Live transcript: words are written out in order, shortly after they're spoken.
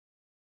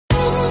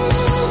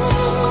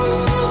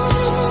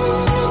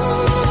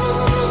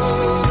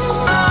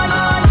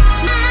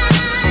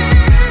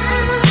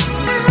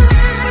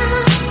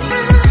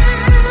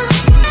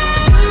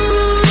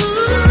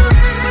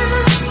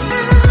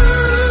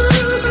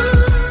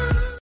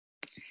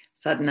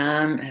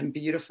Satnam and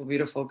beautiful,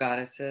 beautiful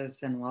goddesses,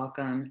 and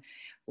welcome.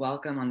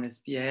 Welcome on this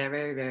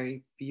very,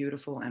 very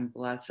beautiful and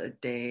blessed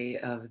day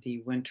of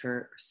the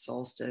winter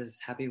solstice.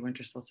 Happy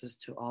winter solstice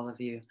to all of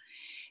you.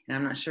 And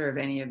I'm not sure if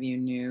any of you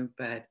knew,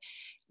 but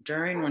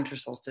during winter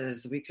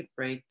solstice, we could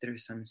break through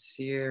some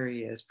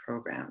serious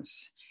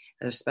programs,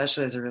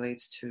 especially as it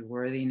relates to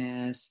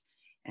worthiness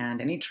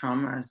and any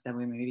traumas that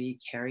we may be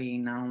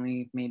carrying, not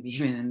only maybe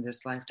even in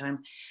this lifetime,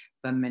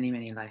 but many,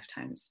 many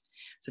lifetimes.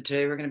 So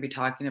today we're going to be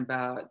talking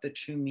about the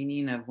true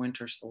meaning of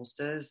winter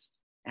solstice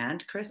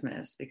and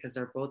Christmas, because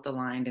they're both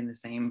aligned in the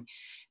same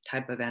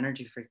type of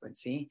energy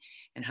frequency,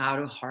 and how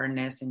to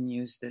harness and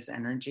use this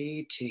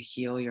energy to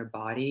heal your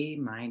body,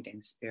 mind,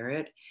 and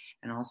spirit,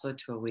 and also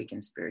to awaken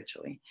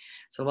spiritually.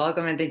 So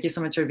welcome and thank you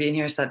so much for being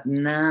here.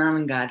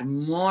 Satnam, good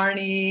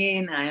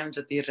morning. I am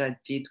Jyoti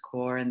Rajit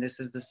Kaur, and this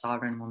is the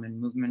Sovereign Woman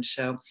Movement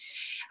Show.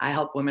 I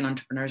help women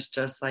entrepreneurs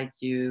just like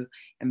you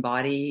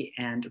embody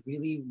and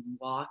really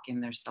walk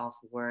in their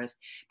self-worth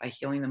by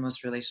healing the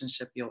most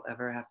relationship you'll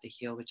ever have to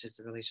heal, which is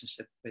the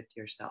relationship with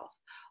yourself.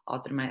 All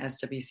through my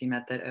SWC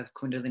method of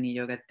Kundalini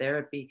Yoga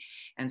therapy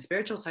and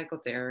spiritual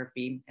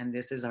psychotherapy. And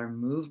this is our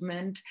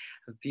movement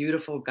of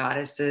beautiful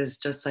goddesses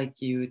just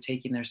like you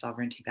taking their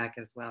sovereignty back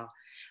as well.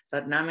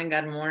 Satnam and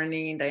good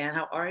morning. Diane,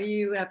 how are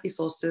you? Happy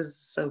solstice.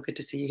 So good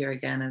to see you here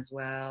again as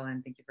well.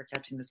 And thank you for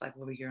catching this live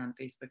over here on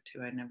Facebook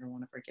too. I never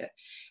want to forget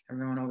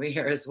everyone over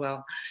here as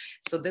well.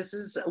 So this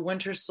is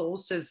winter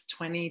solstice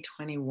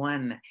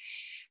 2021.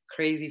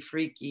 Crazy,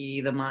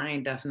 freaky, the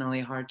mind definitely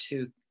hard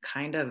to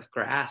kind of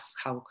grasp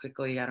how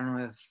quickly, I don't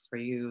know if for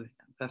you,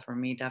 but for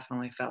me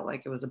definitely felt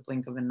like it was a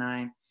blink of an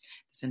eye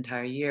this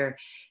entire year.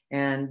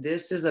 And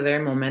this is a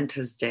very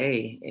momentous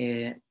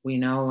day. We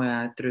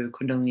know through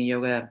Kundalini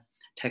Yoga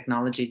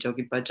technology,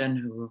 Yogi Bhajan,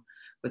 who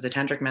was a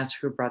tantric master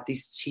who brought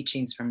these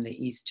teachings from the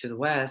East to the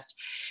West,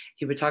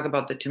 he would talk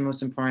about the two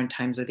most important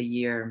times of the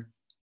year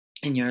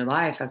in your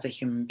life as a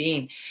human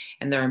being.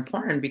 And they're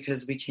important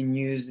because we can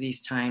use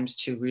these times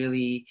to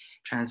really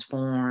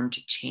transform,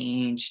 to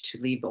change,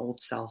 to leave the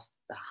old self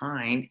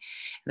behind. And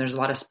there's a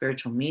lot of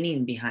spiritual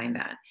meaning behind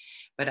that.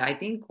 But I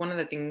think one of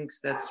the things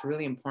that's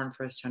really important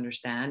for us to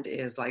understand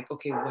is like,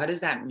 okay, what does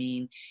that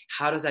mean?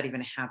 How does that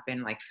even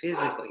happen? Like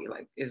physically,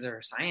 like, is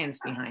there science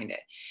behind it?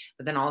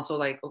 But then also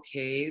like,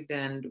 okay,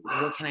 then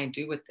what can I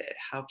do with it?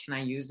 How can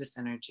I use this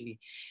energy?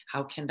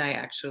 How can I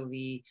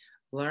actually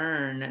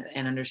learn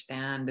and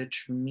understand the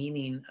true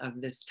meaning of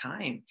this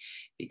time?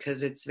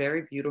 Because it's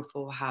very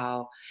beautiful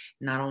how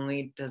not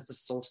only does the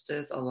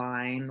solstice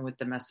align with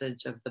the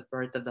message of the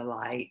birth of the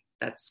light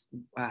that's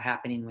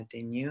happening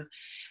within you,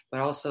 but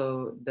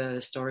also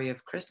the story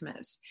of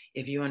Christmas,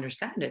 if you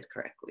understand it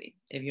correctly.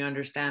 If you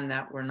understand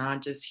that we're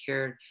not just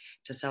here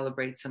to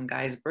celebrate some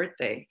guy's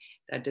birthday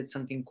that did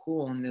something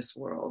cool in this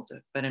world,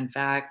 but in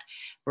fact,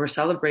 we're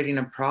celebrating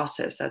a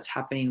process that's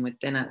happening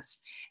within us.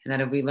 And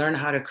that if we learn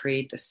how to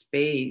create the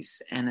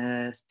space and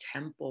a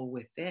temple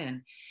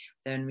within,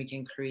 then we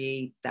can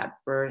create that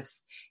birth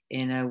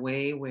in a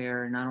way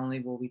where not only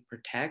will we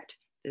protect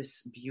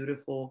this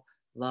beautiful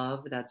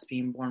love that's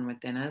being born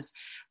within us,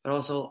 but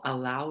also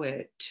allow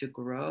it to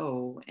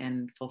grow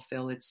and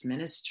fulfill its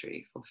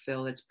ministry,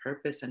 fulfill its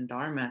purpose and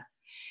dharma.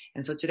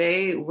 And so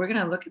today we're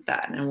going to look at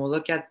that, and we'll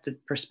look at the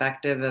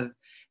perspective of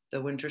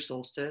the winter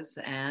solstice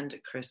and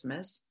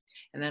Christmas.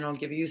 And then I'll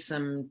give you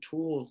some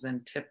tools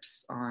and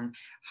tips on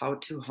how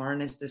to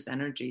harness this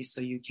energy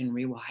so you can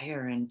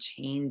rewire and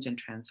change and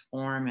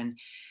transform and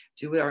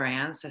do what our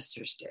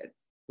ancestors did,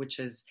 which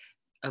is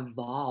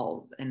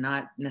evolve and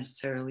not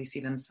necessarily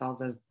see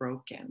themselves as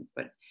broken,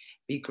 but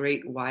be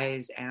great,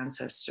 wise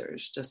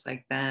ancestors, just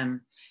like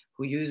them,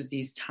 who use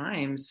these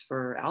times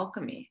for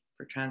alchemy,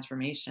 for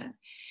transformation.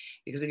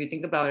 Because if you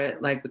think about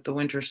it, like with the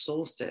winter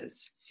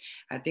solstice,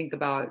 I think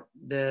about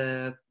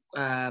the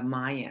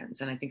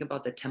Mayans, and I think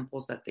about the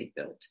temples that they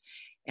built,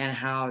 and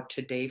how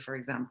today, for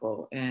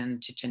example, in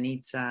Chichen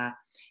Itza,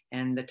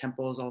 and the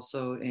temples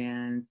also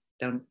in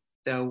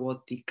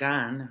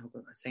Teotihuacan, I hope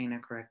I'm saying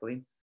it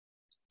correctly,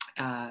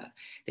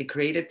 they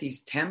created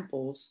these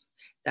temples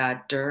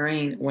that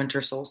during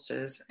winter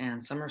solstice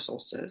and summer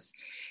solstice,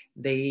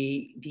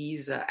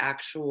 these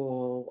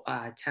actual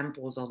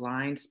temples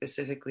aligned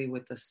specifically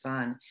with the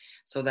sun,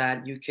 so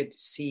that you could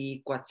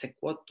see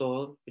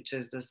Quetzalcoatl, which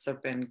is the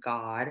serpent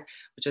god,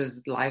 which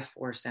is life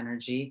force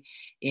energy,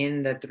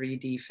 in the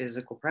 3D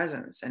physical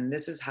presence. And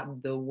this is how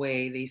the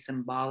way they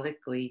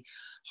symbolically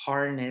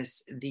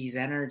harness these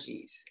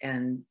energies.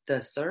 And the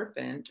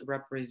serpent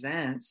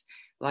represents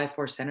life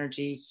force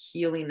energy,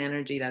 healing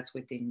energy that's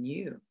within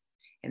you.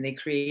 And they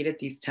created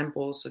these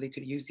temples so they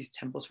could use these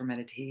temples for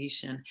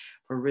meditation,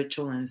 for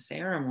ritual and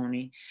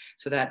ceremony,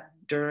 so that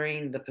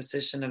during the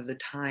position of the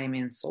time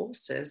in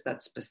solstice,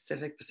 that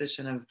specific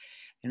position of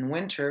in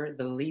winter,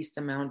 the least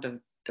amount of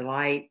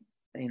delight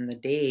in the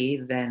day,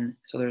 then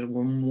so there's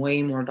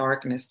way more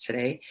darkness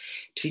today,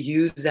 to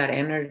use that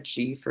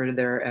energy for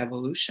their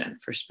evolution,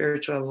 for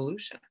spiritual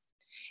evolution.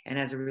 And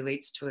as it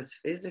relates to us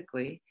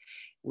physically,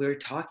 we're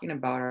talking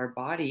about our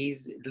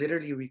bodies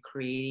literally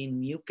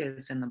recreating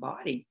mucus in the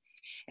body.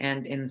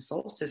 And in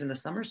solstice, in the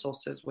summer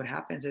solstice, what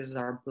happens is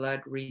our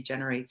blood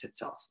regenerates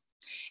itself.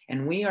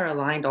 And we are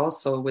aligned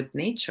also with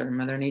nature,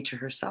 Mother Nature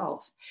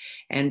herself.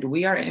 And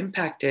we are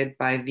impacted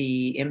by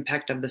the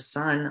impact of the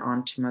sun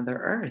onto Mother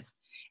Earth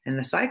and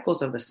the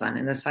cycles of the sun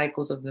and the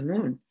cycles of the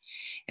moon.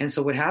 And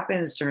so what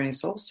happens during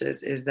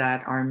solstice is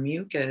that our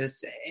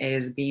mucus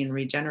is being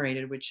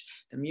regenerated, which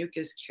the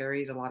mucus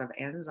carries a lot of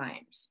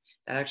enzymes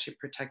that actually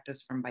protect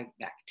us from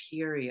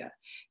bacteria.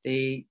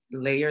 They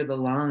layer the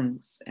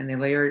lungs and they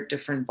layer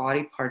different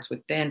body parts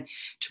within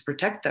to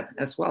protect them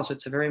as well. So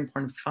it's a very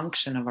important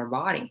function of our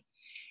body.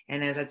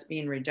 And as it's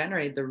being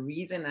regenerated, the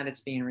reason that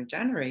it's being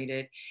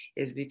regenerated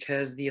is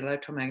because the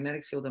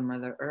electromagnetic field of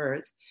Mother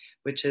Earth,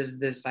 which is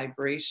this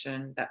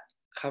vibration that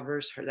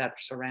covers her, that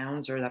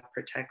surrounds her, that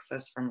protects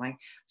us from like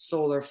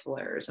solar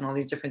flares and all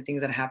these different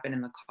things that happen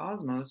in the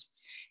cosmos,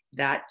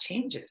 that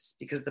changes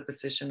because the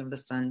position of the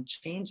sun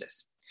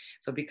changes.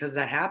 So because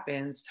that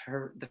happens,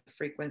 the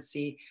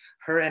frequency,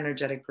 her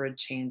energetic grid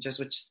changes,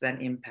 which then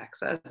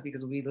impacts us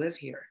because we live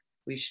here.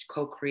 We should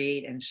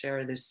co-create and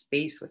share this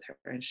space with her.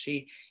 And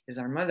she is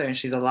our mother and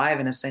she's alive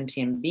and a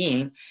sentient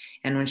being.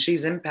 And when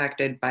she's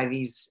impacted by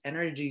these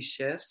energy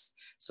shifts,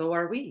 so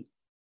are we.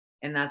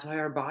 And that's why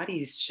our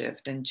bodies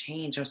shift and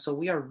change. And so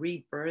we are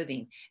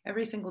rebirthing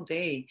every single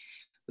day.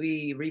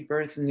 We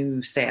rebirth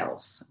new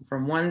cells.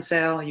 From one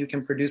cell, you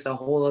can produce a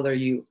whole other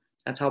you.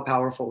 That's how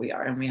powerful we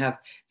are. And we have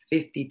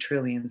 50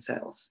 trillion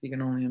cells. You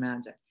can only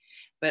imagine.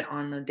 But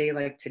on a day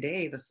like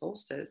today, the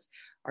solstice,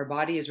 our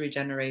body is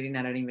regenerating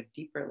at an even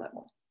deeper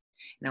level.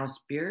 Now,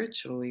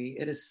 spiritually,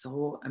 it is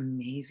so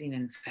amazing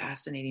and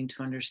fascinating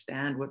to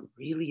understand what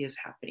really is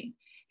happening.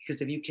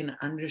 Because if you can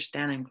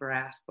understand and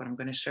grasp what I'm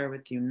going to share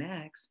with you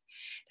next,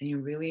 then you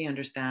really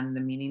understand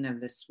the meaning of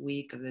this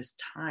week, of this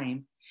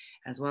time,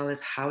 as well as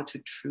how to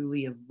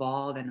truly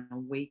evolve and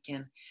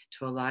awaken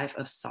to a life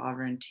of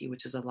sovereignty,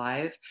 which is a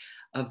life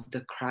of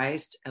the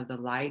Christ, of the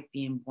light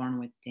being born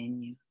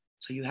within you.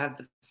 So you have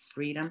the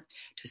freedom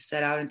to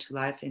set out into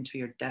life, into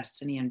your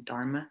destiny and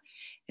dharma,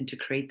 and to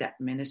create that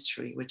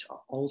ministry, which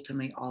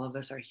ultimately all of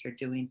us are here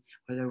doing,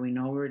 whether we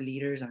know we're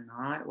leaders or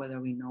not, whether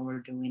we know we're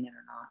doing it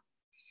or not.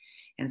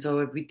 And so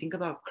if we think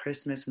about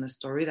Christmas and the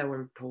story that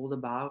we're told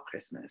about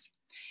Christmas,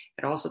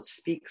 it also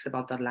speaks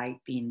about the light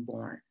being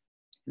born.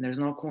 And there's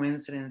no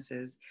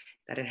coincidences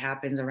that it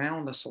happens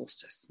around the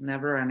solstice,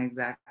 never on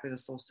exactly the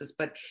solstice.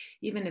 But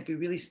even if you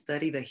really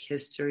study the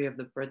history of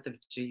the birth of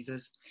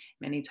Jesus,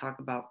 many talk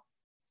about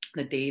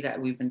the day that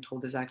we've been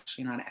told is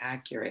actually not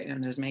accurate.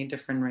 And there's many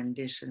different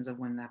renditions of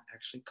when that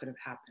actually could have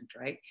happened,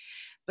 right?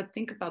 But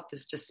think about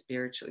this just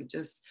spiritually.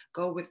 Just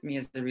go with me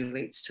as it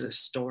relates to the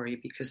story,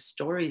 because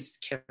stories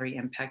carry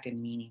impact and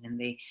meaning, and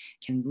they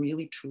can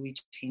really, truly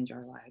change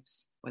our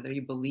lives. Whether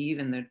you believe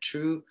in the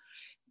true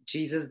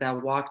Jesus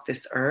that walked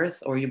this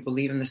earth, or you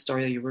believe in the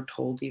story that you were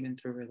told even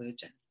through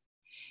religion.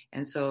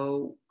 And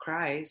so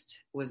Christ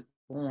was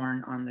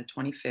born on the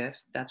 25th.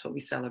 That's what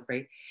we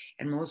celebrate.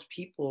 And most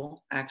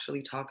people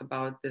actually talk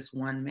about this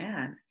one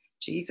man,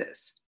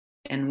 Jesus.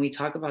 And we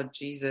talk about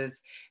Jesus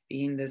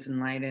being this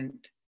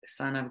enlightened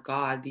Son of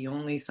God, the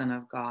only Son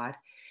of God,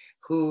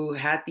 who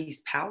had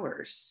these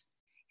powers.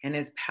 And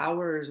his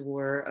powers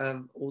were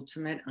of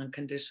ultimate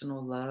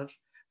unconditional love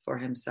for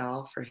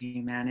himself, for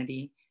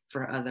humanity,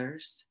 for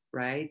others,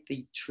 right?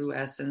 The true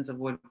essence of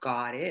what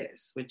God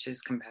is, which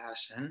is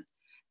compassion,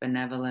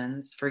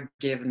 benevolence,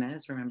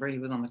 forgiveness. Remember, he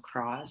was on the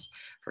cross.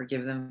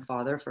 Forgive them,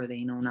 Father, for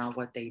they know not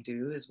what they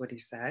do, is what he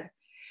said.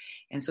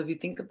 And so if you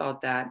think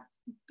about that,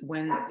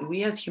 when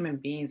we as human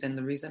beings, and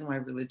the reason why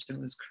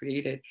religion was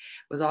created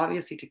was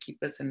obviously to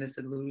keep us in this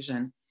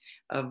illusion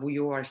of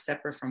you are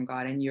separate from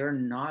God and you're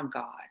not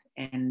God.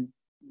 And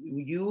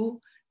you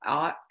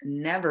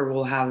never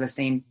will have the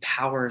same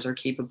powers or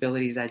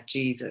capabilities that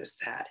Jesus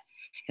had.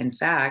 In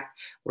fact,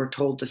 we're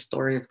told the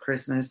story of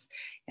Christmas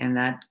and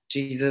that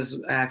Jesus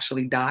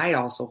actually died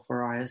also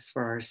for us,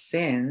 for our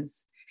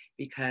sins,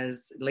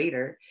 because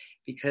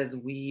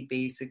we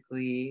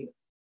basically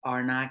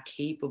are not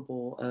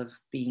capable of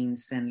being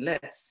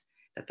sinless,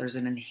 that there's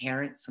an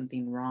inherent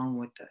something wrong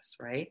with us,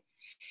 right?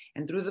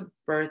 And through the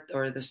birth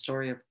or the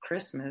story of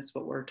Christmas,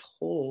 what we're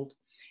told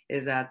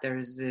is that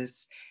there's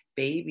this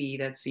baby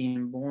that's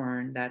being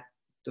born that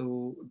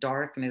the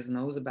darkness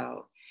knows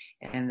about,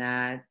 and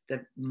that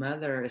the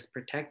mother is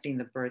protecting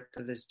the birth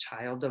of this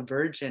child. The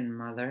virgin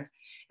mother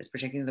is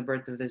protecting the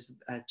birth of this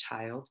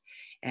child,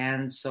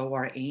 and so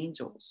are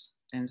angels,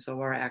 and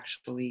so are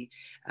actually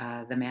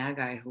the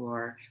magi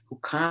who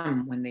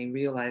come when they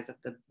realize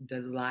that the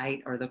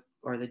light or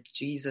the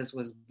Jesus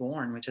was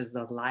born, which is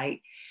the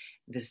light,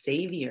 the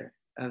savior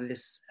of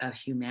this of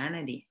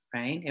humanity,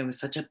 right? It was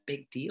such a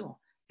big deal,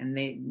 and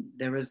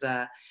there was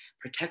a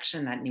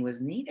protection that was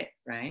needed,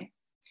 right?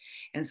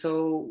 And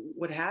so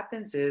what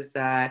happens is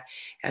that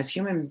as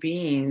human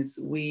beings,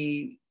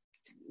 we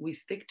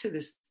stick to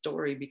this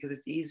story because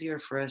it's easier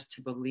for us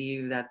to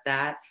believe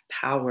that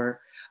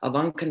power of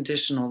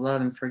unconditional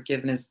love and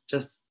forgiveness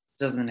just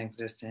doesn't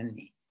exist in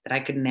me, that I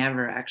could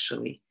never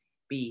actually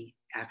be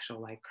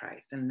actual like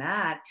Christ. And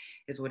that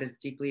is what is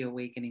deeply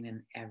awakening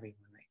in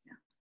everyone right now.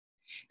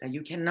 That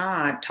you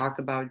cannot talk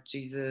about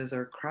Jesus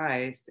or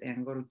Christ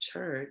and go to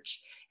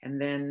church and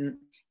then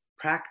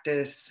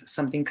practice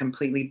something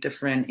completely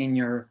different in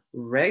your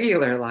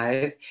regular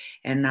life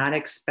and not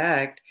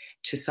expect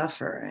to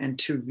suffer and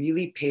to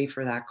really pay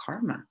for that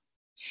karma.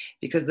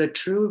 Because the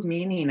true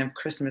meaning of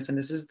Christmas, and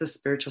this is the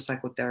spiritual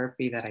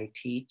psychotherapy that I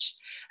teach.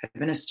 I've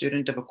been a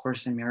student of A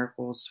Course in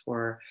Miracles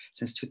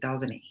since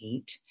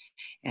 2008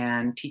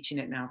 and teaching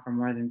it now for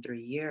more than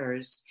 3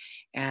 years.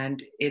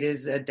 And it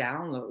is a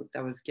download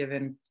that was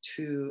given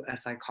to a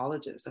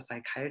psychologist, a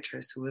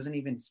psychiatrist who wasn't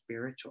even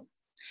spiritual.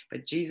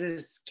 But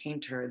Jesus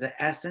came to her, the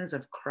essence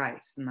of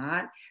Christ,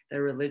 not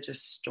the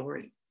religious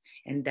story,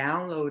 and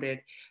downloaded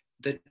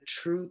the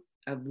truth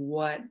of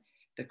what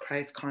the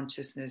Christ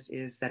consciousness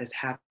is that is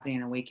happening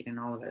and awakening in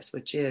all of us,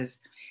 which is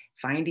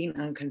finding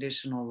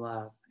unconditional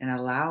love and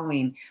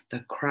allowing the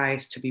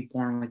Christ to be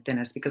born within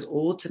us. Because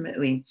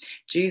ultimately,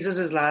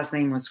 Jesus's last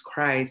name was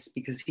Christ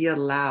because he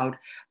allowed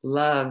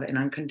love and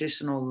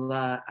unconditional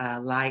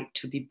light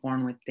to be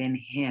born within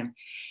him.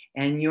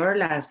 And your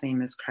last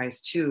name is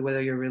Christ too,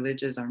 whether you're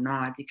religious or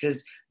not,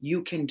 because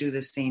you can do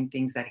the same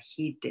things that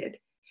he did.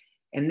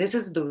 And this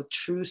is the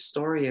true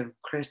story of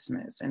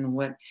Christmas and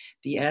what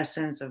the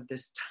essence of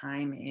this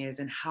time is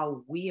and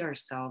how we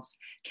ourselves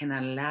can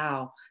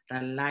allow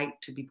the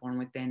light to be born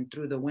within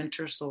through the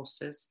winter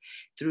solstice,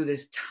 through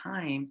this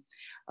time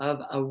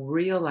of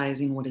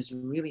realizing what is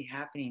really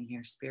happening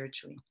here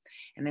spiritually.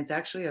 And it's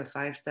actually a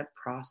 5-step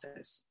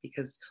process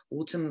because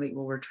ultimately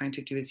what we're trying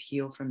to do is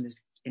heal from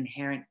this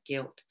inherent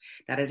guilt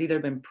that has either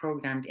been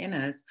programmed in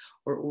us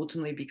or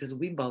ultimately because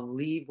we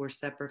believe we're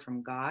separate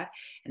from God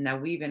and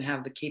that we even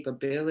have the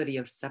capability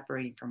of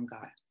separating from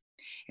God.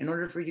 In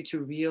order for you to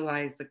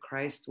realize the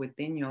Christ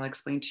within you, I'll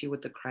explain to you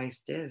what the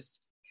Christ is.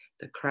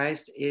 The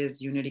Christ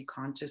is unity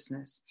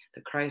consciousness.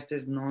 The Christ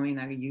is knowing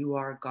that you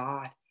are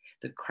God.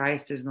 The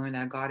Christ is knowing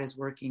that God is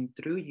working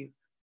through you.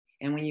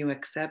 And when you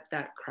accept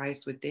that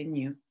Christ within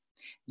you,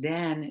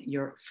 then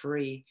you're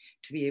free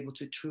to be able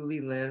to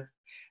truly live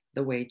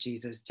the way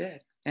Jesus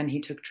did. And he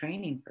took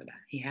training for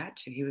that. He had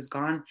to. He was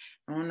gone.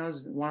 No one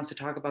wants to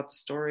talk about the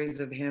stories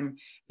of him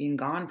being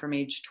gone from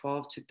age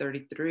 12 to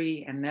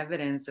 33 and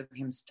evidence of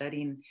him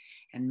studying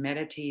and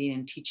meditating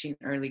and teaching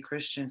early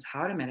Christians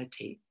how to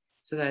meditate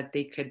so that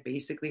they could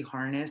basically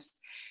harness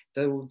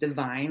the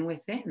divine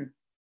within.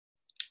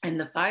 And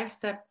the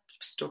 5-step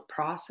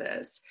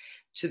process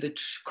to the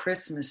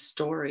Christmas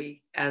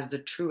story as the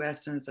true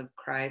essence of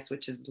Christ,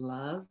 which is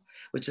love,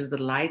 which is the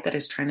light that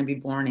is trying to be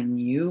born in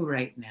you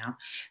right now,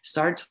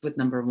 starts with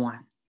number 1,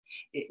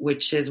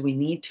 which is we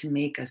need to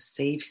make a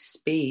safe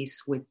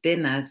space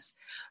within us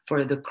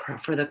for the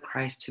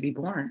Christ to be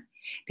born.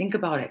 Think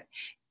about it.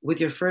 With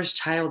your first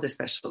child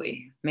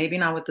especially, maybe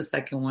not with the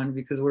second one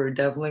because we're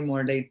definitely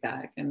more laid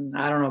back. And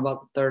I don't know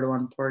about the third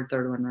one, poor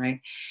third one,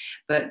 right?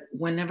 But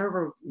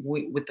whenever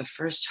with the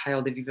first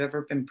child, if you've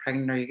ever been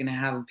pregnant or you're going to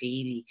have a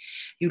baby,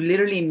 you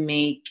literally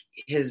make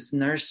his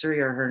nursery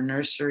or her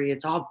nursery.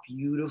 It's all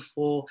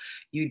beautiful.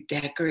 You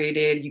decorate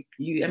it.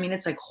 I mean,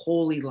 it's like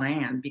holy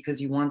land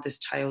because you want this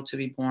child to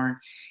be born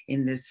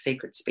in this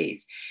sacred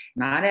space.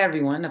 Not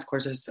everyone, of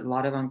course, there's a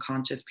lot of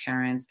unconscious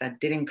parents that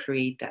didn't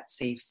create that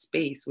safe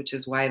space, which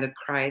is why the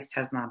Christ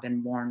has not been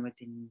born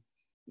within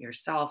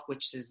yourself,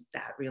 which is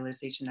that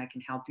realization that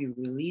can help you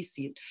release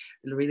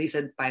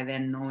it by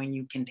then knowing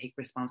you can take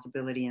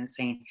responsibility and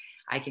saying,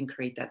 I can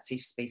create that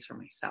safe space for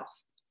myself.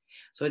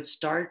 So it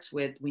starts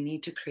with, we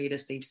need to create a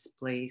safe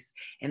place.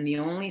 And the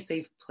only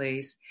safe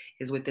place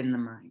is within the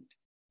mind,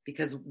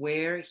 because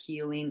where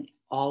healing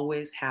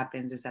always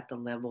happens is at the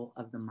level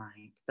of the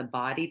mind. The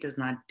body does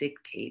not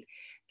dictate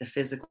the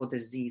physical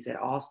disease. It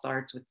all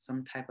starts with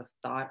some type of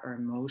thought or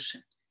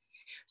emotion.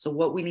 So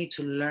what we need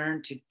to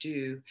learn to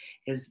do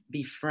is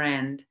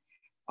befriend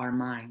our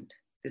mind.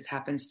 This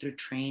happens through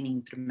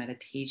training, through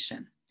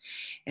meditation.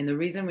 And the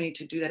reason we need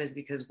to do that is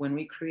because when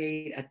we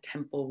create a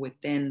temple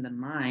within the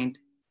mind,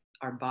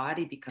 our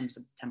body becomes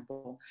a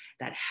temple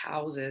that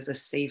houses a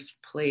safe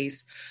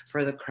place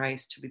for the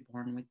Christ to be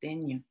born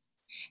within you.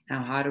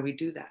 Now, how do we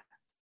do that?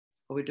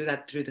 Well, we do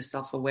that through the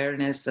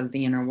self-awareness of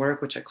the inner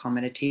work, which I call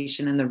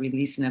meditation, and the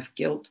releasing of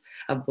guilt,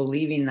 of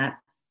believing that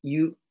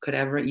you could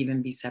ever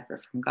even be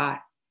separate from God.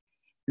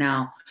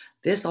 Now,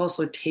 this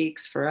also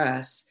takes for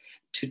us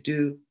to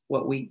do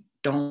what we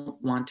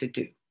don't want to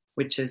do,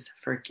 which is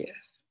forgive.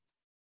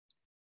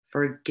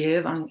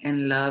 Forgive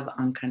and love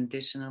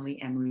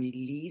unconditionally and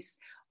release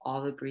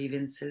all the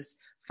grievances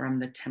from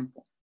the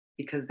temple,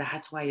 because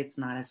that's why it's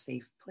not a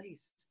safe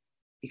place.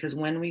 Because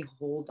when we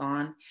hold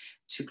on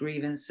to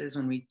grievances,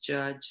 when we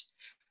judge,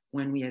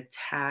 when we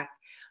attack,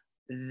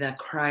 the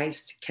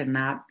Christ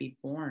cannot be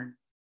born.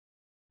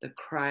 The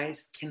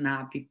Christ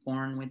cannot be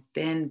born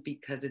within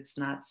because it's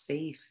not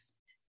safe.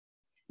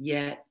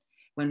 Yet,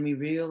 when we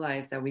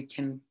realize that we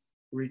can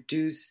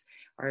reduce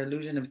our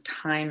illusion of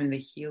time in the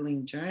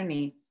healing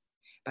journey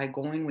by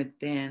going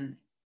within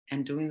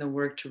and doing the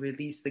work to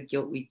release the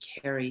guilt we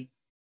carry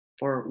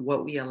for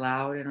what we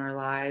allowed in our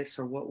lives,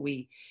 or what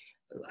we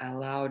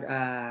allowed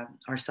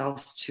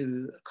ourselves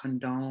to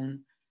condone,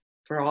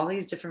 for all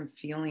these different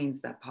feelings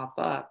that pop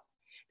up,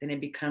 then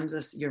it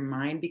becomes your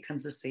mind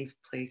becomes a safe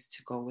place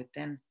to go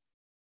within.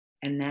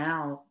 And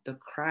now the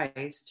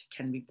Christ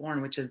can be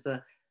born, which is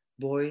the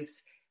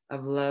voice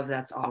of love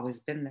that's always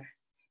been there.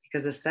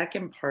 Because the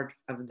second part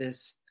of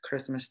this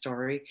Christmas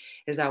story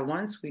is that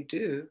once we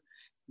do,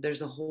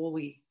 there's a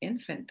holy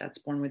infant that's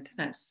born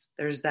within us.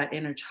 There's that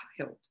inner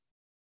child.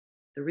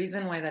 The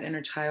reason why that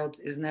inner child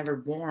is never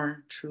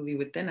born truly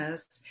within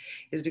us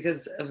is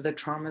because of the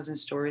traumas and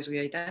stories we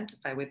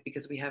identify with,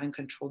 because we haven't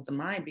controlled the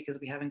mind, because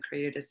we haven't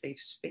created a safe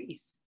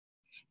space.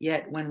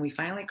 Yet when we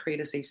finally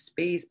create a safe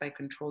space by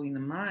controlling the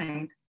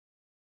mind,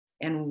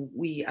 and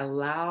we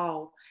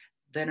allow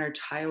the inner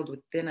child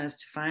within us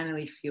to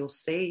finally feel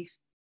safe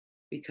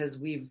because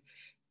we've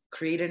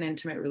created an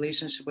intimate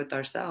relationship with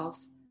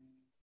ourselves,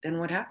 then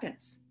what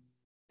happens?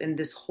 Then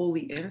this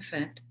holy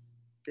infant,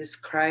 this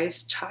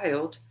Christ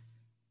child,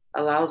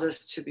 allows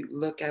us to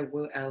look at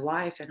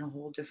life in a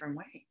whole different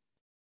way.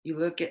 You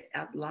look at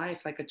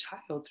life like a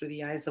child through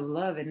the eyes of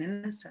love and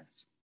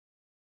innocence.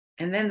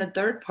 And then the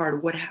third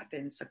part, what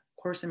happens? A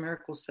Course in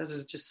Miracles says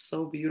is just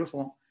so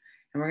beautiful.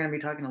 And we're going to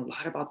be talking a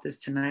lot about this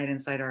tonight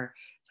inside our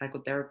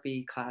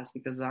psychotherapy class,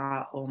 because,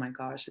 oh my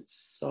gosh, it's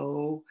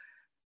so,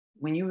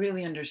 when you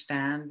really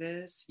understand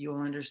this, you'll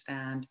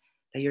understand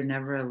that you're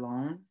never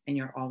alone and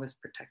you're always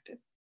protected.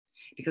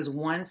 Because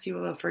once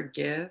you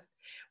forgive,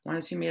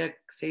 once you make a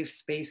safe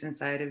space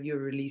inside of you,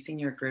 releasing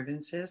your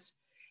grievances,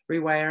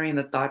 rewiring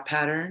the thought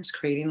patterns,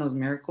 creating those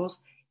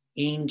miracles,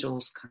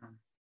 angels come.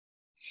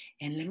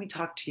 And let me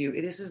talk to you.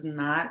 This is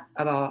not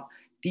about,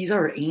 these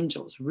are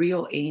angels,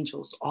 real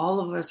angels. All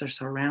of us are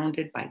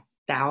surrounded by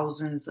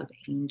thousands of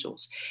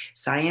angels.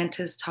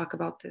 Scientists talk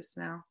about this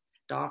now,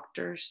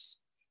 doctors,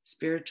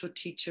 spiritual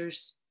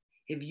teachers.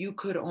 If you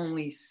could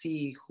only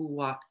see who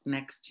walked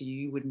next to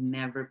you, you would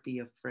never be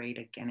afraid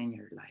again in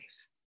your life.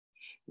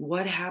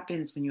 What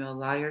happens when you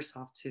allow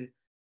yourself to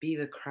be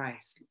the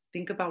Christ?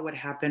 Think about what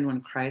happened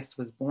when Christ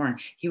was born.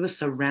 He was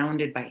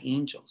surrounded by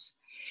angels.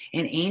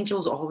 And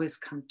angels always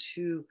come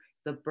to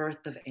the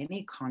birth of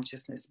any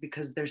consciousness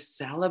because they're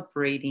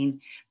celebrating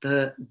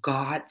the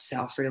God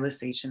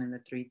self-realization in the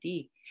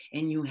 3D.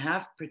 And you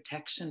have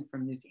protection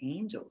from these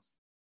angels.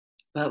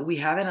 But we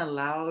haven't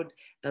allowed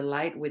the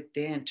light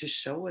within to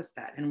show us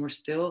that. And we're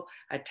still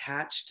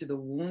attached to the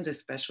wounds,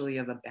 especially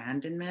of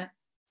abandonment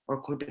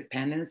or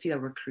codependency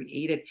that were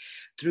created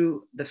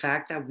through the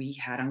fact that we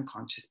had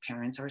unconscious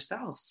parents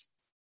ourselves.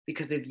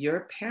 Because if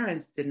your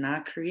parents did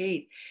not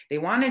create, they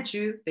wanted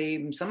you,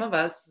 some of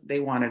us, they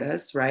wanted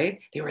us, right?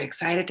 They were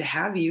excited to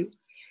have you,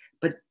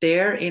 but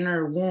their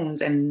inner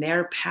wounds and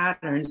their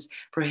patterns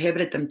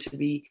prohibited them to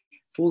be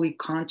fully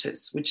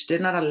conscious, which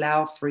did not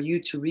allow for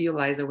you to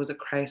realize there was a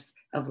Christ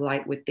of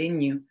light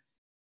within you,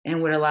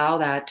 and would allow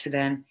that to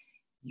then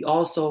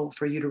also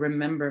for you to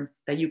remember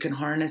that you can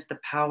harness the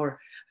power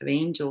of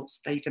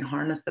angels, that you can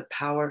harness the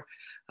power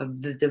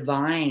of the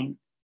divine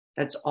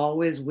that's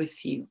always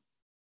with you.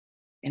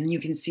 And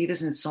you can see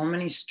this in so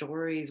many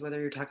stories, whether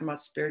you're talking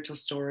about spiritual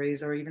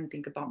stories or even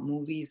think about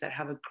movies that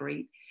have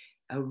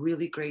a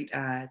really great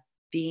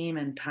theme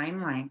and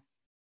timeline.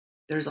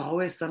 There's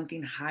always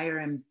something higher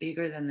and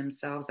bigger than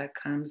themselves that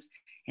comes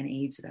and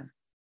aids them.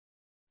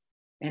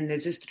 And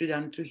this is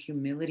done through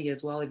humility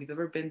as well. If you've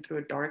ever been through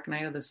a dark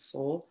night of the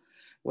soul,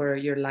 where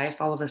your life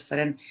all of a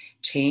sudden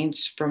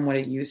changed from what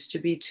it used to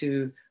be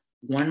to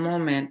one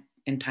moment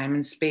in time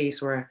and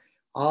space where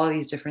all of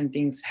these different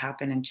things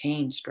happen and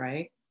changed,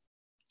 right?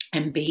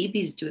 And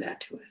babies do that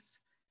to us.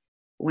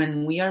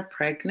 When we are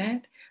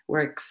pregnant,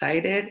 we're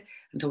excited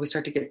until we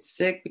start to get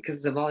sick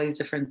because of all these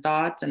different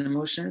thoughts and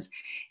emotions.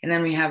 And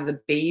then we have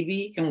the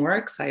baby and we're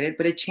excited,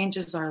 but it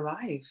changes our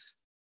life.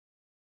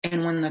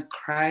 And when the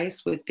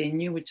Christ within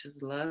you, which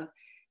is love,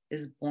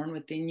 is born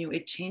within you,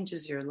 it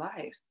changes your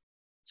life.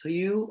 So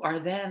you are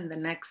then the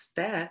next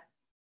step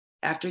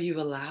after you've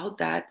allowed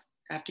that,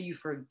 after you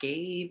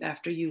forgave,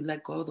 after you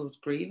let go of those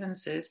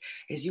grievances,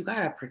 is you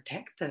got to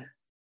protect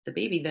the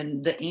baby.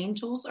 Then the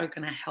angels are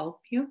going to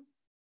help you,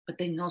 but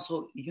then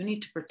also you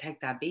need to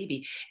protect that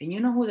baby. And you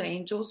know who the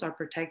angels are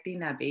protecting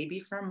that baby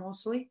from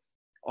mostly?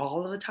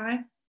 All of the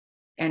time?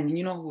 And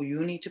you know who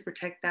you need to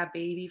protect that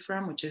baby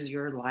from, which is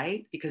your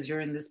light, because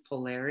you're in this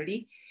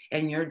polarity.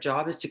 And your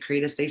job is to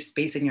create a safe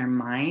space in your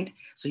mind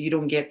so you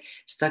don't get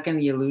stuck in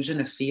the illusion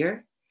of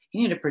fear.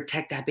 You need to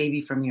protect that baby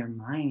from your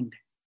mind,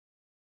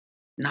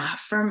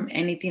 not from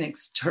anything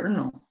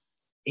external.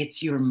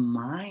 It's your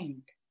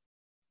mind.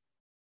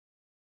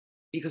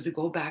 Because we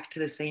go back to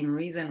the same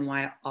reason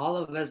why all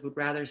of us would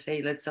rather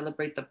say, let's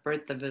celebrate the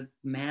birth of a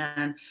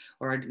man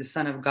or the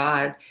Son of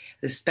God,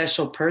 the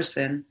special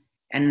person,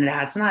 and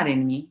that's not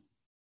in me.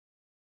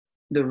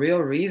 The real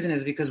reason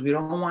is because we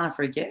don't want to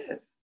forgive.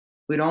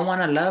 We don't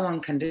want to love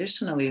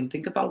unconditionally. And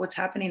think about what's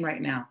happening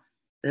right now.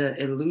 The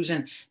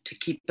illusion to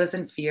keep us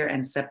in fear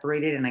and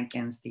separated and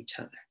against each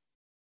other.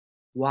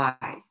 Why?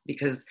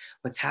 Because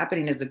what's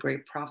happening is the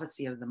great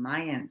prophecy of the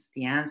Mayans,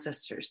 the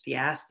ancestors, the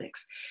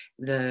Aztecs,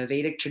 the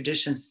Vedic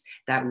traditions,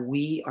 that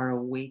we are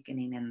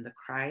awakening, and the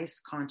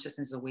Christ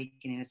consciousness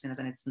awakening is in us.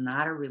 And it's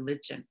not a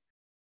religion.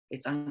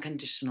 It's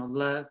unconditional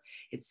love.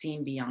 It's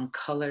seeing beyond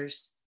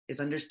colors. It's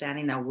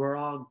understanding that we're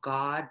all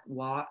God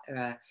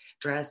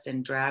dressed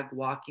in drag,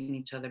 walking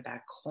each other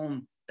back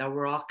home, that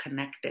we're all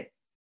connected,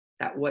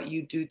 that what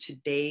you do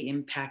today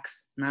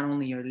impacts not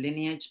only your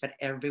lineage, but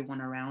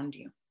everyone around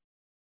you.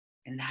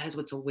 And that is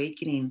what's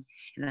awakening,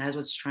 and that is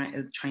what's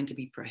trying to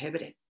be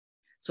prohibited.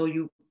 So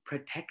you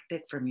protect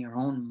it from your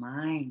own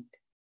mind.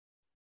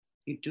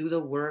 You do the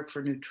work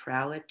for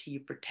neutrality. You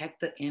protect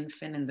the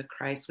infant and the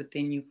Christ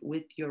within you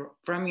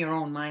from your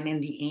own mind,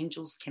 and the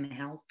angels can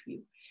help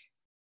you.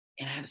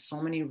 And I have so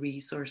many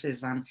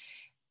resources on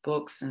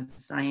books and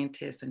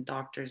scientists and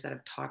doctors that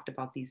have talked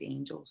about these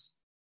angels,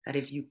 that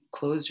if you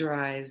close your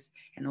eyes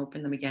and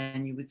open them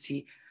again, you would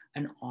see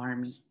an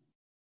army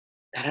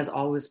that has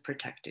always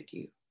protected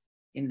you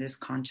in this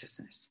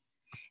consciousness.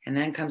 And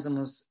then comes the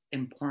most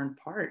important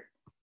part,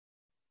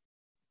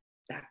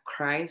 that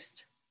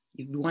Christ,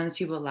 once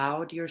you've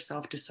allowed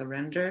yourself to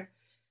surrender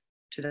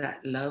to that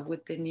love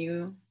within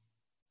you,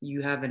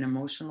 you have an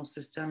emotional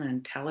system, an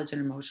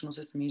intelligent emotional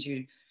system. Means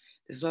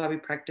this is why we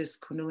practice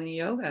Kundalini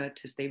yoga,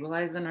 to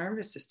stabilize the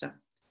nervous system.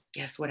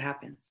 Guess what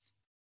happens?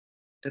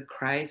 The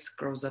Christ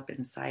grows up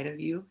inside of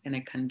you, and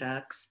it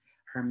conducts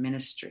her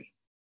ministry.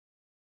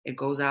 It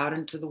goes out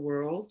into the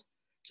world,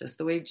 just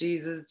the way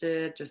Jesus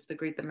did, just the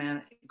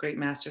great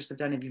masters have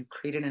done. If you've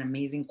created an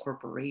amazing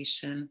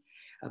corporation,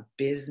 a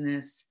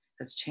business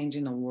that's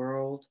changing the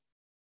world,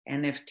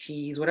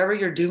 NFTs, whatever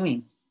you're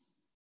doing,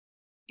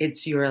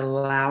 you're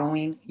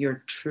allowing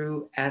your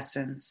true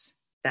essence,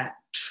 that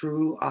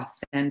true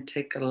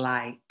authentic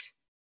light,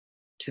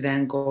 to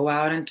then go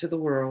out into the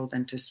world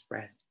and to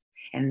spread.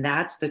 And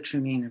that's the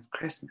true meaning of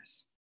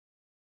Christmas.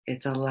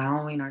 It's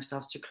allowing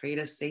ourselves to create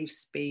a safe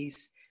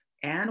space,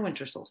 and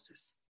winter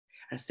solstice,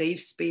 a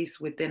safe space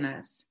within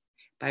us,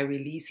 by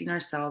releasing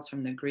ourselves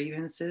from the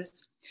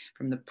grievances,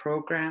 from the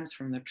programs,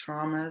 from the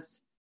traumas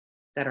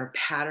that are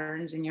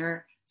patterns in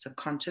your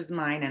subconscious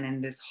mind, and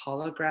in this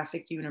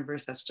holographic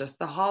universe that's just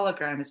the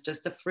hologram. It's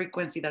just a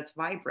frequency that's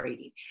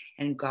vibrating.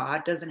 And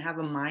God doesn't have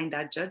a mind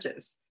that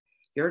judges.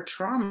 Your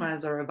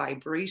traumas are a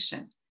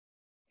vibration,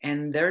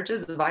 and they're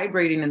just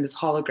vibrating in this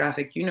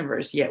holographic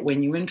universe. Yet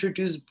when you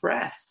introduce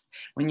breath,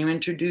 when you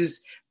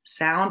introduce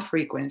sound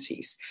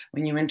frequencies,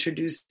 when you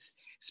introduce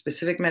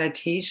specific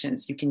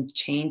meditations, you can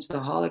change the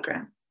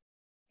hologram.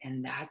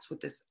 And that's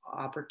what this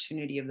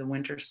opportunity of the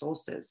winter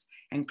solstice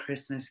and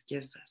Christmas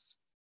gives us.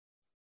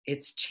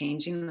 It's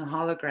changing the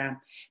hologram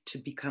to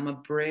become a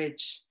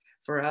bridge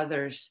for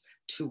others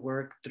to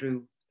work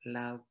through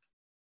love.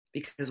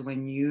 Because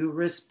when you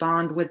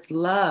respond with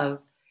love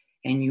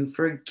and you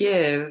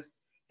forgive,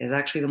 is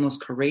actually the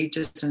most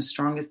courageous and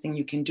strongest thing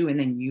you can do. And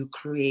then you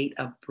create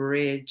a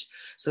bridge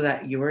so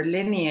that your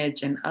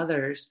lineage and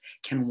others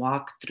can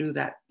walk through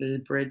that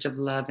bridge of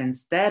love,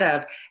 instead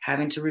of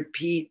having to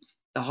repeat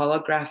the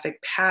holographic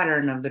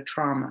pattern of the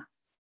trauma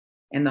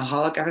and the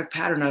holographic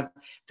pattern of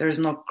there's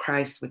no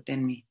Christ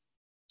within me.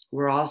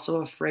 We're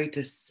also afraid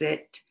to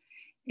sit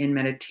in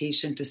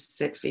meditation, to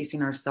sit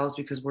facing ourselves,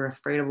 because we're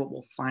afraid of what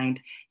we'll find.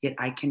 Yet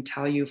I can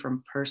tell you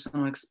from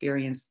personal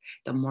experience,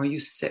 the more you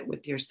sit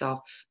with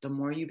yourself, the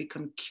more you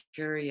become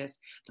curious,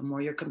 the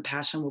more your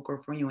compassion will grow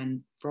from you,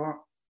 and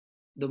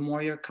the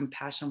more your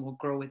compassion will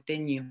grow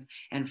within you.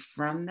 And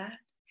from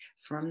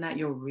that,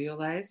 you'll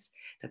realize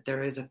that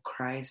there is a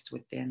Christ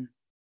within,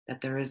 that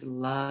there is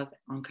love,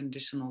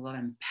 unconditional love,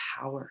 and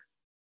power.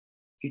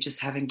 You just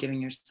haven't given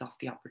yourself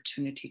the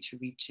opportunity to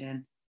reach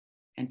in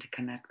and to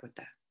connect with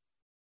that.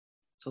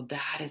 So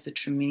that is the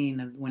true meaning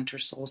of winter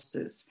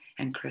solstice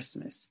and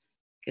Christmas.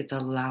 It's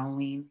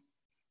allowing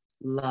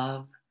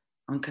love,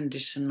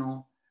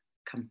 unconditional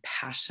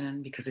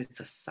compassion, because it's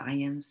a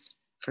science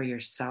for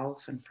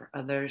yourself and for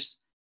others,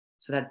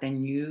 so that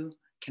then you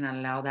can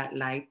allow that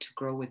light to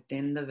grow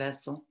within the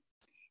vessel,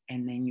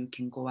 and then you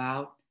can go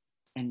out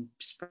and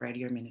spread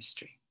your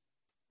ministry,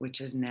 which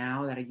is,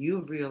 now that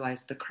you've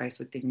realized the Christ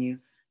within you,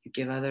 you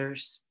give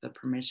others the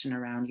permission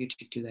around you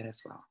to do that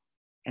as well.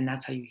 And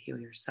that's how you heal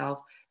yourself.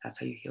 That's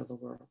how you heal the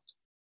world.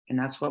 And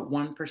that's what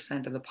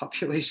 1% of the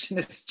population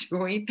is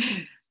doing.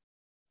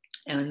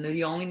 And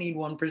you only need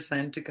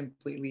 1% to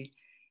completely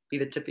be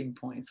the tipping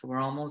point. So we're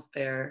almost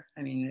there.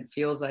 I mean, it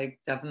feels like,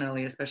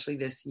 definitely, especially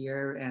this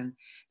year. And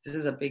this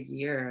is a big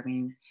year. I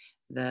mean,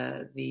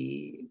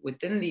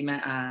 within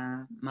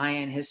the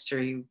Mayan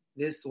history,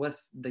 this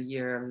was the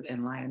year of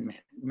enlightenment.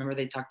 Remember,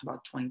 they talked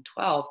about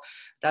 2012.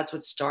 That's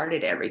what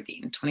started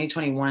everything.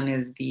 2021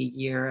 is the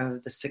year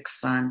of the sixth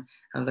sun,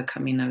 of the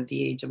coming of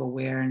the age of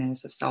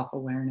awareness, of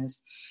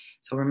self-awareness.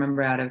 So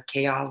remember, out of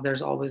chaos,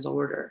 there's always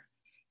order.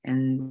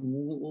 And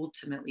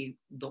ultimately,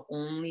 the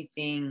only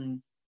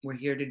thing we're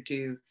here to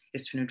do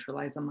is to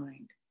neutralize the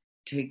mind,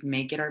 to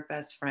make it our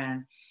best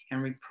friend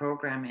and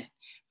reprogram it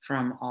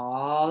from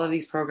all of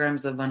these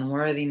programs of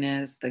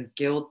unworthiness, the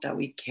guilt that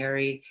we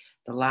carry,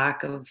 the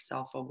lack of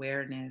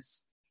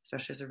self-awareness,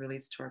 especially as it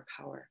relates to our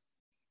power.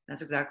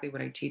 That's exactly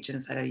what I teach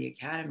inside of the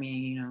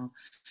academy.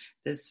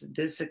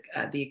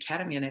 The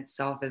academy in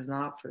itself is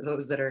not for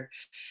those that are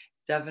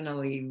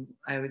definitely,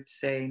 I would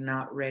say,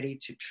 not ready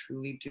to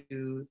truly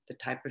do the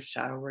type of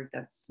shadow work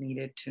that's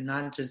needed to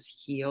not just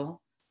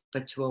heal,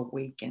 but to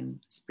awaken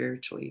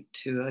spiritually,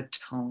 to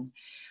atone.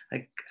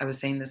 Like I was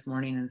saying this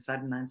morning in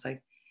Sadhana, it's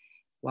like,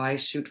 why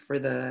shoot for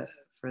the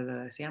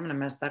see, I'm gonna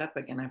mess that up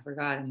again. I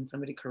forgot, and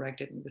somebody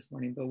corrected me this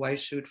morning, but why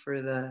shoot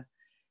for the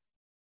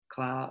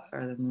cloud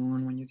or the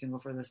moon when you can go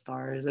for the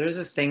stars? There's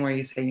this thing where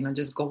you say,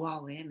 just go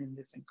all in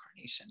this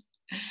incarnation.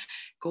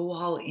 Go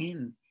all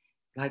in.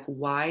 Like,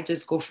 why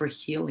just go for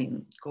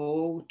healing?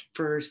 Go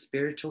for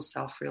spiritual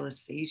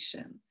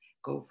self-realization.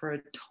 Go for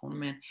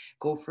atonement.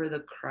 Go for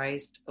the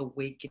Christ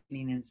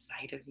awakening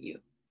inside of you.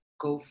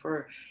 Go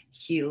for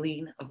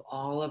healing of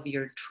all of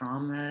your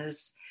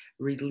traumas,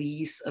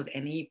 release of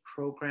any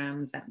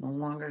programs that no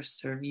longer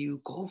serve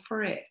you. Go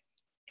for it.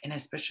 And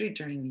especially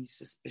during these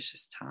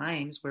suspicious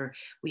times where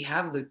we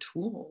have the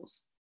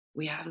tools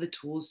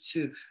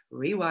to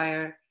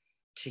rewire,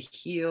 to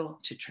heal,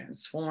 to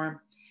transform.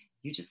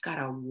 You just got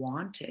to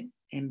want it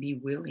and be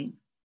willing,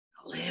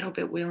 a little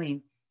bit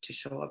willing to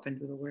show up and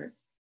do the work.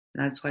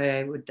 And that's why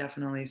I would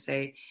definitely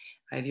say,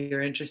 if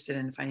you're interested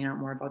in finding out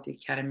more about the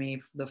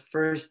academy, the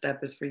first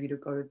step is for you to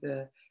go to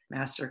the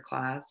master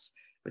class,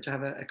 which I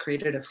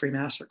created a free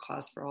master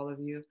class for all of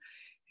you.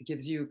 It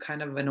gives you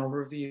kind of an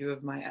overview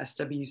of my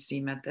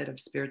SWC method of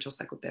spiritual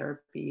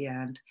psychotherapy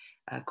and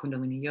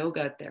Kundalini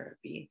yoga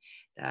therapy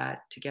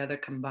that together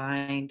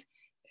combined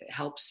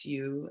helps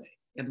you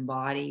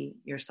embody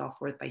your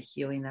self-worth by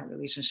healing that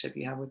relationship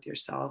you have with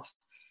yourself.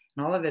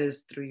 And all of it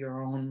is through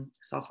your own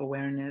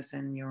self-awareness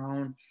and your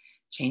own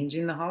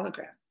changing the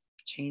holographic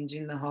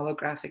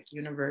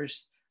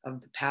universe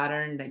of the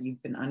pattern that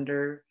you've been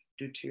under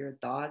due to your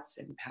thoughts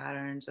and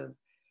patterns of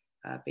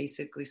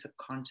basically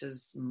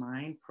subconscious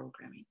mind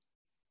programming.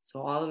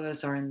 So all of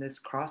us are in this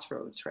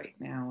crossroads right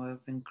now of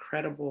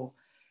incredible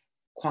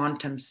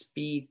quantum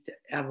speed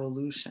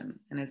evolution.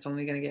 And it's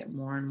only going to get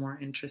more and more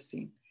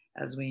interesting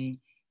as we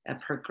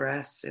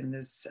progress in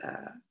this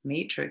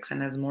matrix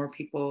and as more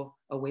people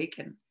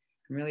awaken.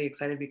 I'm really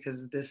excited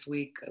because this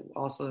week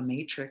also the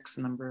Matrix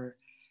number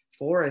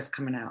 4 is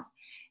coming out.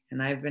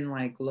 And I've been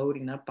like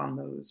loading up on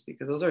those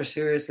because those are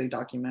seriously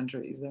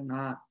documentaries. They're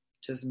not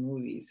just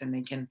movies. And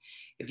they can,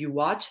 if you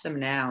watch them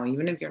now,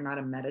 even if you're not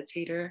a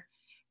meditator,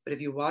 but if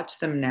you watch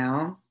them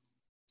now,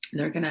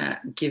 they're going to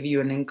give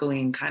you an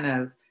inkling kind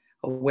of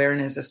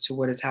awareness as to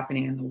what is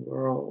happening in the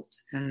world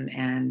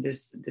and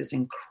this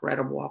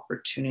incredible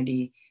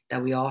opportunity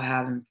that we all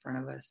have in front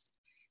of us.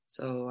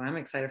 So I'm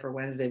excited for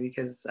Wednesday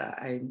because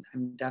I'm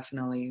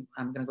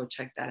going to go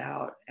check that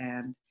out.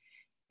 And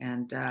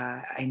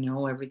I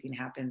know everything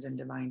happens in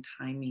divine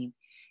timing.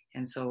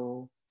 And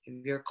so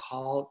if you're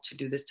called to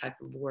do this type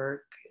of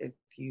work, if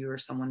you're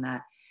someone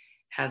that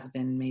has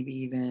been maybe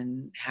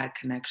even had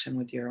connection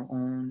with your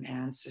own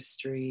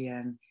ancestry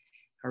and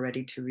are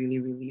ready to really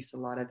release a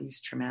lot of these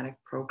traumatic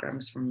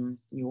programs from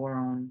your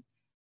own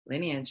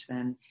lineage,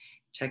 then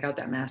check out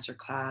that master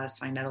class,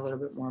 find out a little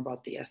bit more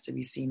about the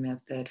SWC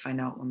method,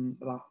 find out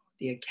about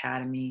the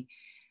academy.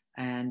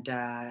 And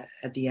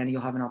at the end,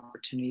 you'll have an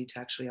opportunity to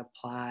actually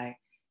apply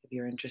if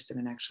you're interested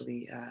in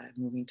actually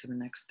moving to the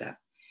next step.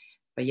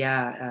 But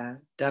yeah,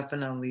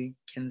 definitely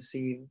can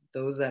see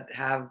those that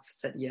have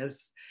said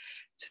yes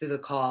to the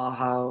call,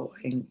 how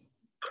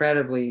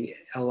incredibly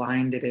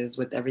aligned it is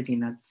with everything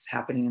that's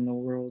happening in the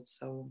world.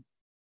 So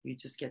you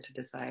just get to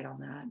decide on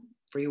that.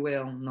 Free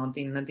will,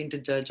 nothing to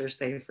judge or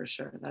say for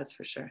sure. That's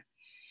for sure.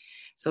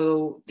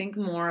 So think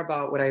more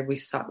about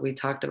what we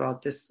talked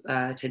about this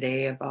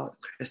today about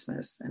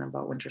Christmas and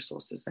about winter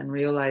solstice, and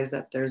realize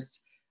that there's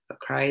a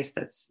Christ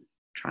that's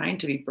trying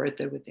to be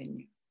birthed within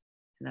you,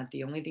 and that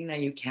the only thing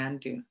that you can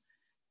do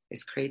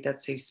is create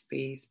that safe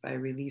space by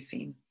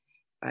releasing,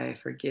 by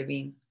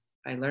forgiving,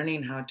 by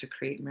learning how to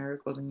create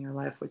miracles in your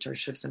life, which are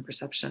shifts in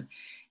perception,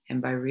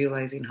 and by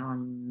realizing how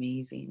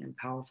amazing and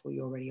powerful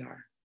you already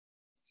are.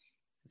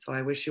 So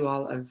I wish you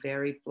all a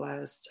very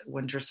blessed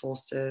winter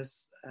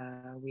solstice.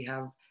 We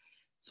have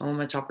so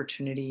much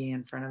opportunity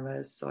in front of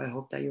us. So I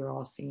hope that you're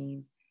all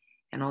seeing,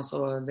 and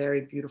also a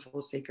very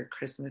beautiful sacred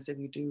Christmas if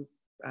you do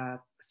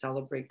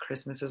celebrate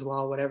Christmas as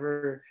well,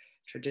 whatever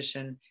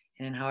tradition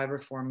and in however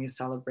form you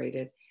celebrate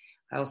it.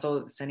 I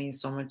also sending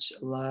so much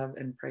love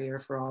and prayer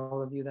for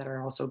all of you that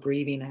are also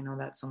grieving. I know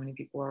that so many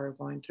people are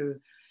going through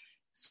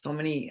so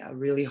many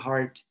really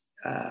hard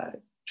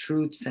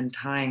truths and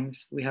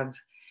times. We have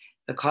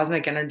the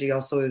cosmic energy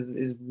also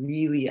is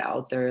really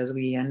out there as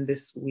we end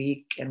this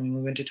week and we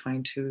move into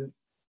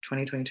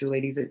 2022,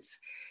 ladies.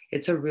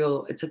 It's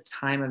a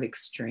time of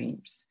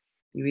extremes.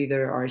 You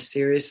either are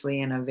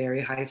seriously in a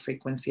very high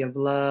frequency of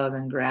love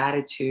and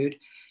gratitude,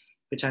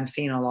 which I'm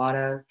seeing a lot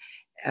of,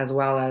 as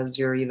well as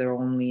you're either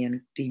only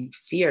in deep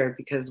fear,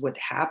 because what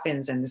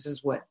happens, and this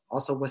is what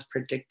also was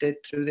predicted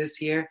through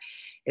this year,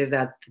 is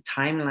that the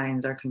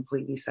timelines are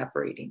completely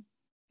separating.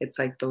 It's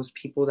like those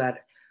people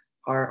that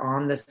are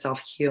on the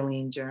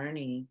self-healing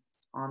journey,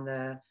 on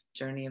the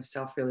journey of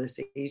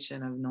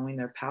self-realization, of knowing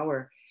their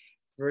power,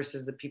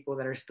 versus the people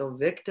that are still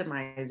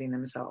victimizing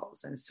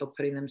themselves and still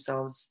putting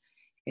themselves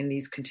in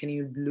these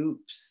continued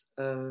loops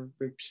of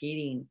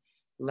repeating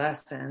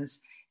lessons.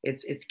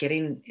 It's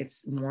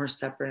more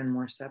separate and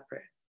more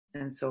separate.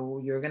 And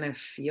so you're going to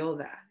feel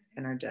that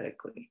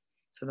energetically.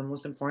 So the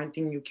most important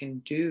thing you can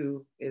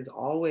do is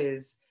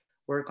always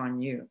work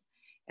on you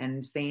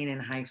and staying in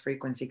high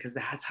frequency, because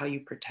that's how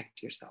you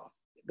protect yourself.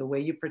 The way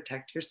you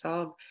protect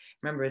yourself,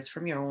 remember, it's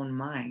from your own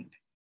mind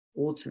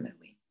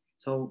ultimately.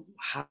 So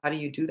how do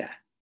you do that?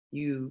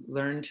 You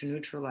learn to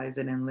neutralize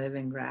it and live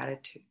in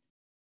gratitude.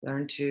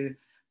 Learn to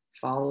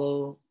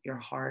follow your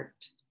heart,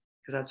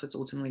 because that's what's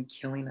ultimately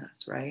killing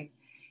us, right?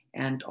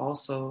 And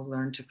also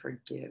learn to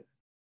forgive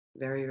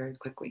very, very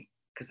quickly,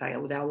 because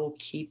that will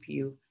keep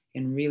you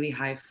in really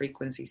high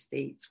frequency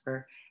states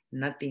where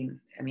nothing,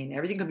 I mean,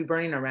 everything could be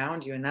burning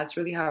around you. And that's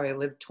really how I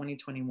lived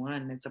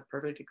 2021. It's a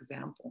perfect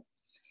example.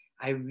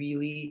 I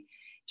really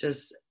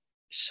just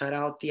shut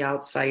out the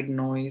outside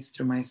noise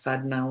through my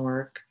sadhana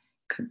work,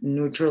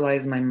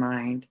 neutralized my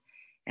mind,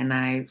 and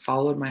I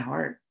followed my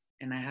heart.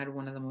 And I had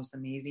one of the most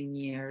amazing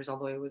years,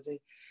 although it was a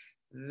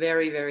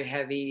very, very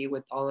heavy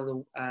with all of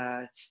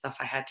the stuff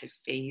I had to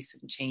face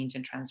and change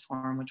and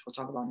transform, which we'll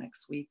talk about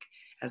next week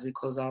as we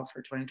close out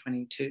for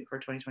 2022, for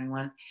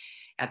 2021.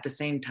 At the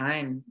same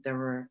time, there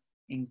were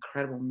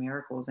incredible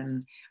miracles,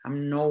 and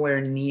I'm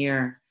nowhere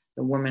near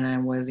the woman I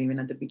was even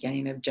at the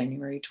beginning of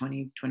January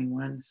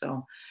 2021.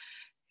 So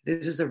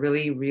this is a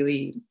really,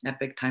 really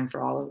epic time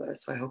for all of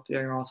us. So I hope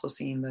you're also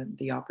seeing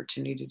the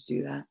opportunity to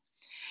do that.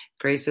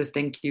 Grace says,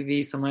 thank you,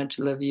 V, so much.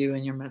 Love you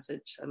and your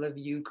message. I love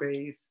you,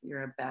 Grace.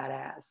 You're a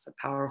badass, a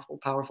powerful,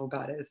 powerful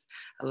goddess.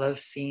 I love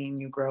seeing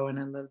you grow, and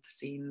I love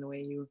seeing the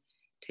way you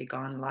take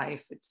on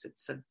life.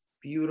 It's a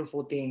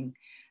beautiful thing.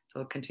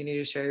 So continue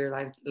to share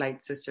your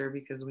light, sister,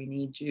 because we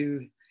need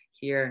you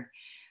here.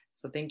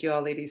 So thank you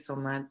all, ladies, so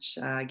much.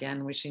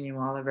 Again, wishing you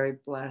all a very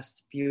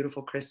blessed,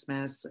 beautiful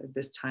Christmas at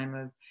this time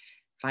of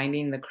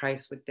finding the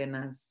Christ within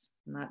us,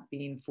 not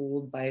being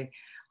fooled by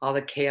all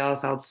the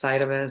chaos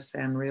outside of us,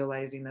 and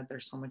realizing that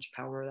there's so much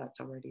power that's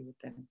already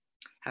within.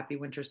 Happy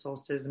winter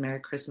solstice, Merry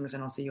Christmas,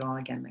 and I'll see you all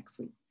again next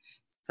week.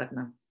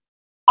 Satnam.